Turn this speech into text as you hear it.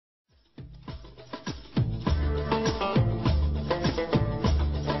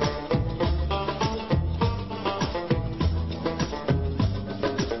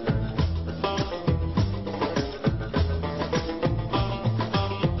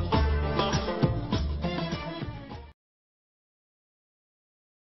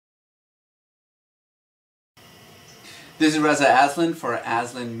This is Reza Aslan for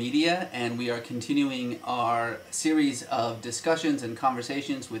Aslan Media, and we are continuing our series of discussions and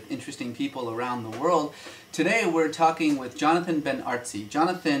conversations with interesting people around the world. Today we're talking with Jonathan Ben-Artzi.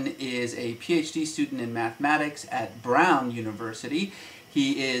 Jonathan is a PhD student in mathematics at Brown University.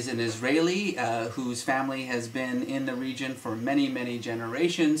 He is an Israeli whose family has been in the region for many, many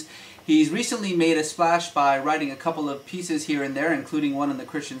generations. He's recently made a splash by writing a couple of pieces here and there, including one in the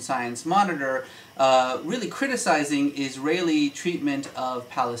Christian Science Monitor, really criticizing Israeli treatment of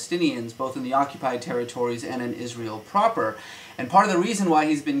Palestinians, both in the occupied territories and in Israel proper. And part of the reason why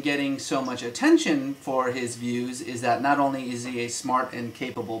he's been getting so much attention for his views is that not only is he a smart and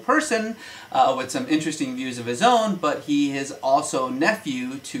capable person with some interesting views of his own, but he is also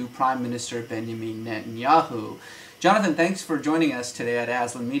nephew to Prime Minister Bejamin Netanyahu. Jonathan, thanks for joining us today at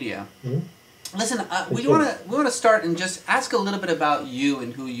Aslan Media. Mm-hmm. Listen, we want to start and just ask a little bit about you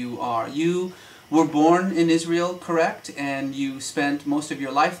and who you are. You were born in Israel, correct? And you spent most of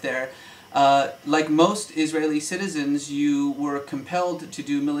your life there. Like most Israeli citizens, you were compelled to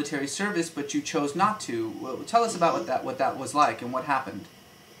do military service, but you chose not to. Well, tell us about what that was like and what happened.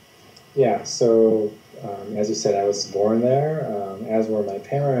 Yeah, so as you said, I was born there, as were my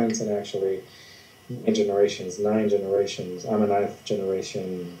parents, and actually nine generations. I'm a ninth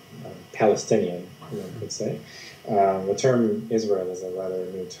generation Palestinian, you could say. The term Israel is a rather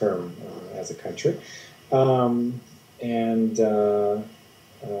new term as a country.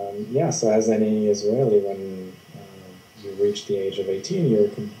 Yeah, so as any Israeli, when you reach the age of 18, you're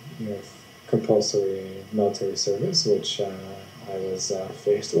compulsory military service, which I was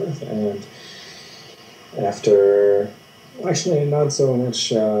faced with. And after actually not so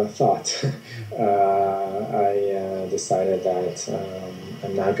much thought, I decided that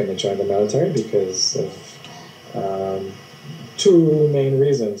I'm not going to join the military because of two main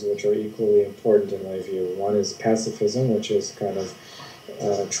reasons, which are equally important in my view. One is pacifism, which is kind of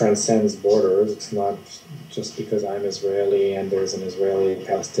transcends borders. It's not just because I'm Israeli and there's an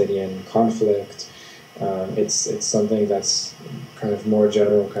Israeli-Palestinian conflict. It's something that's kind of more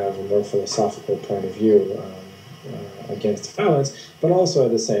general, kind of a more philosophical point of view against violence, but also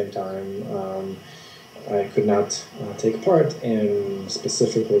at the same time I could not take part in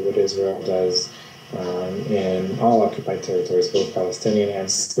specifically what Israel does in all occupied territories, both Palestinian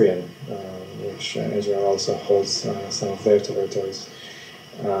and Syrian, which Israel also holds some of their territories.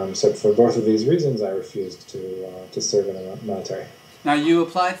 So for both of these reasons, I refused to serve in the military. Now, you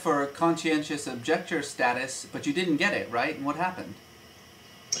applied for conscientious objector status, but you didn't get it, right? And what happened?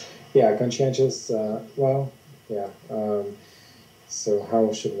 Yeah, conscientious, well, yeah. So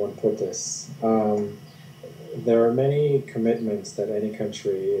how should one put this? There are many commitments that any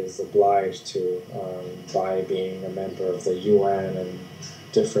country is obliged to by being a member of the UN and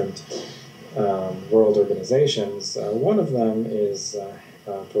different world organizations. One of them is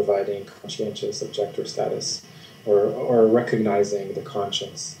providing conscientious objector status, or recognizing the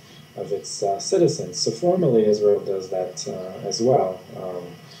conscience of its citizens. So formally, Israel does that as well,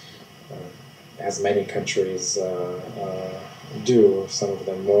 as many countries do, some of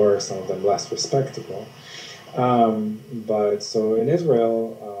them more, some of them less respectable. But so in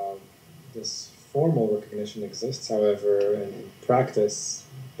Israel, this formal recognition exists. However, in practice,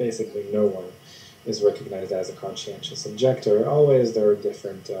 basically no one is recognized as a conscientious objector. Always there are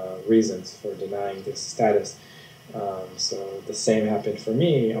different reasons for denying this status. So the same happened for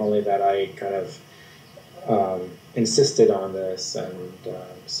me, only that I kind of insisted on this, and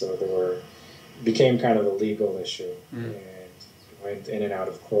so became kind of a legal issue. And went in and out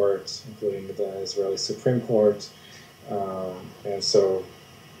of court, including the Israeli Supreme Court, and so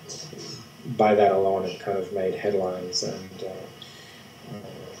by that alone, it kind of made headlines, and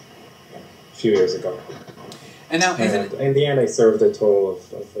a few years ago. And now, in the end, I served a total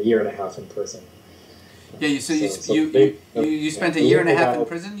of a year and a half in prison. Yeah, you spent a year and a half in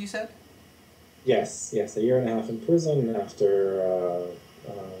prison, you said? Yes, a year and a half in prison after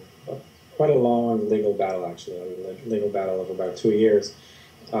quite a long legal battle, actually, a legal battle of about 2 years.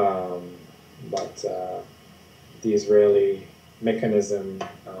 But the Israeli mechanism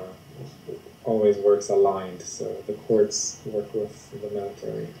always works aligned, so the courts work with the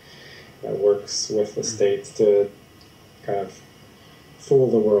military, that works with the state to kind of fool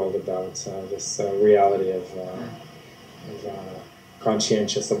the world about this reality of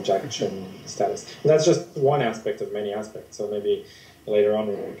conscientious objection status. And that's just one aspect of many aspects, so maybe later on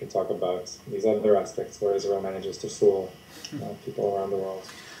we can talk about these other aspects where Israel manages to fool people around the world.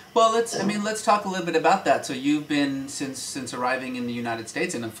 Well, let's talk a little bit about that. So you've been, since arriving in the United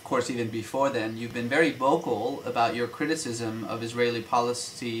States, and of course even before then, you've been very vocal about your criticism of Israeli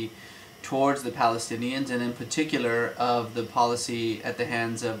policy towards the Palestinians, and in particular of the policy at the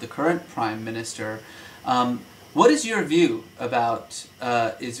hands of the current Prime Minister. What is your view about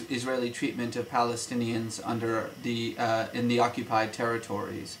Israeli treatment of Palestinians in the occupied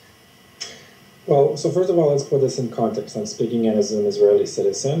territories? Well, so first of all, let's put this in context. I'm speaking as an Israeli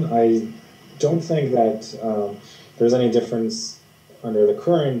citizen. I don't think that there's any difference under the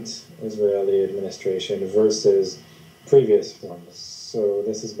current Israeli administration versus previous ones. So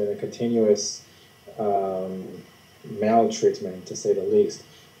this has been a continuous maltreatment, to say the least,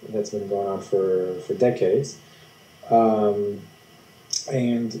 that's been going on for decades. And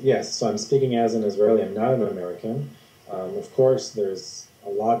yes, so I'm speaking as an Israeli, I'm not an American. Of course, there's a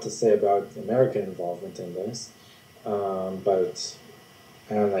lot to say about American involvement in this, and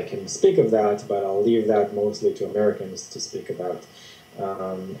I can speak of that, but I'll leave that mostly to Americans to speak about.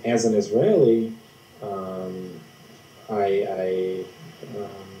 As an Israeli,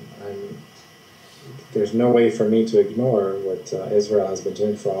 there's no way for me to ignore what Israel has been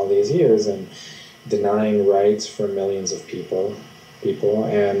doing for all these years and denying rights for millions of people,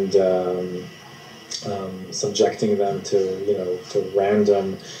 and subjecting them to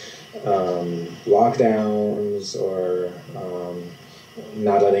random lockdowns, or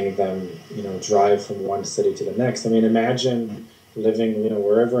not letting them drive from one city to the next. I mean, imagine living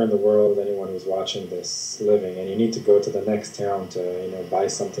wherever in the world anyone who's watching this living, and you need to go to the next town to buy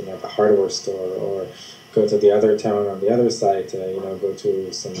something at the hardware store, or go to the other town on the other side to go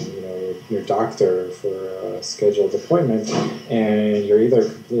to some your doctor for a scheduled appointment, and you're either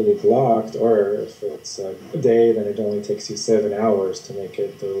completely blocked, or if it's a good day, then it only takes you 7 hours to make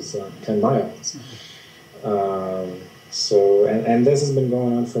it those 10 miles. So and this has been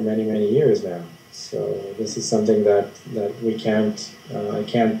going on for many years now. So this is something that we can't I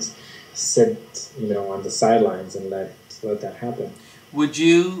can't sit on the sidelines and let that happen. Would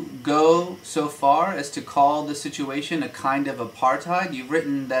you go so far as to call the situation a kind of apartheid? You've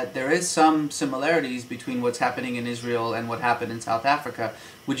written that there is some similarities between what's happening in Israel and what happened in South Africa.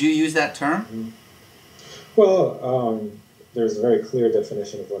 Would you use that term? Well, there's a very clear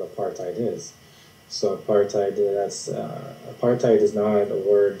definition of what apartheid is. So apartheid is not a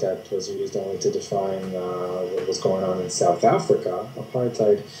word that was used only to define what was going on in South Africa.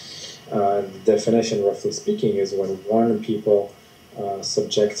 Apartheid, the definition, roughly speaking, is when one people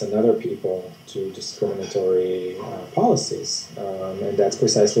subjects another people to discriminatory policies, and that's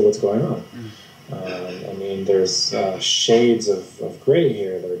precisely what's going on. I mean, there's shades of gray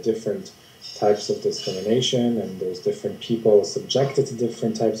here. There are different types of discrimination, and there's different people subjected to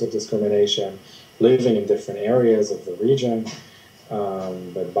different types of discrimination, living in different areas of the region.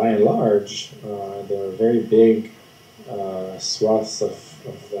 But by and large, there are very big swaths of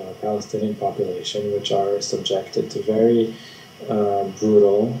the Palestinian population which are subjected to very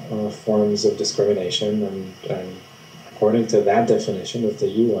brutal forms of discrimination, and according to that definition of the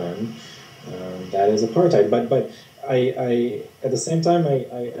UN, that is apartheid. But I at the same time,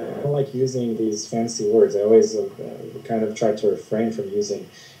 I don't like using these fancy words. I always kind of try to refrain from using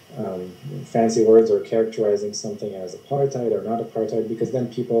fancy words or characterizing something as apartheid or not apartheid, because then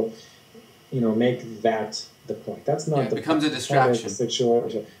people, make that the point. That's not the becomes point. A distraction. The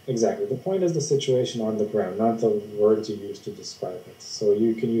situation. Exactly. The point is the situation on the ground, not the words you use to describe it. So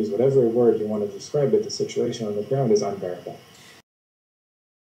you can use whatever word you want to describe it. The situation on the ground is unbearable.